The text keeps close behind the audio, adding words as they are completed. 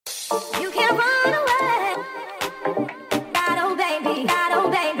You can't run away. God, oh baby, God, oh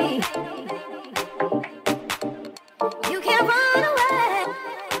baby. You can't run away.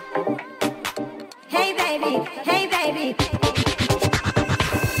 Hey baby, hey baby.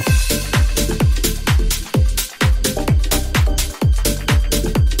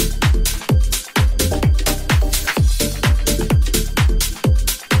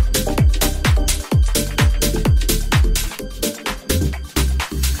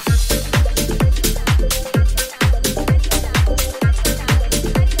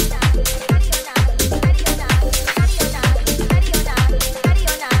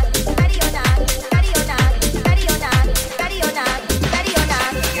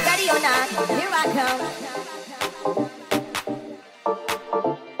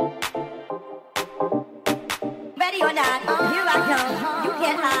 Ready or not, here I come. You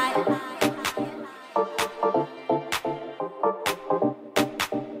can't hide.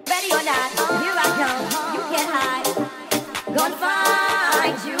 Ready or not, here I come. You can't hide. Gonna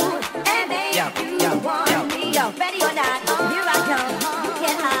find you and make you want me. Yo, ready or not, here I come. You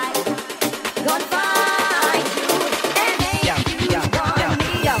can't hide. Gonna find you and make you want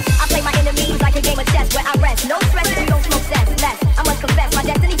me. Yo, I play my enemies like a game of chess where I rest. No stress if you don't smoke cess. Less, I must confess, my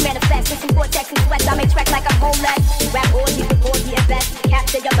destiny's manifest. Switching vortex and sweats, I make tracks like I'm homeless. Rap orgy before the invest.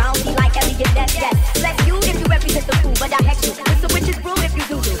 Capture your bounty like Elliot Ness. Yes, bless you if you represent the fool, but I hex you. It's the witch's brew if you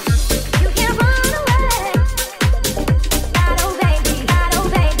do. You can't run away. God, oh baby, God, oh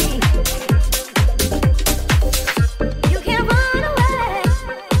baby. You can't run away.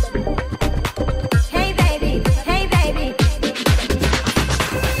 Hey baby, hey baby.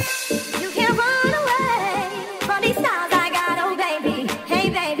 You can't run away from these styles I got, oh baby. Hey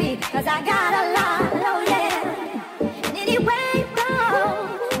baby, 'cause I got a lot, oh yeah. And anyway you go,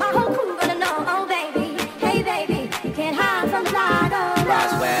 my whole crew gonna know, oh baby. Hey baby, you can't hide from the light, oh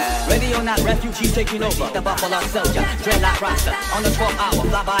Roswell. Ready or not, refugees taking over. The Buffalo Soldier, dreadlock roster. On the 12th hour,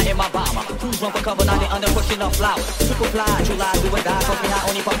 fly by in my bomber. Crews run for cover, now they under pushing up flowers. Triple fly, July, do or die. Talking not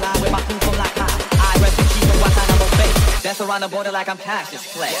only for fly with my crew from like high. I refugee from Guantanamo Bay. Dance around the border like I'm Cassius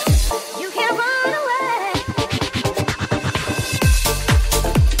Clay. You can't run away.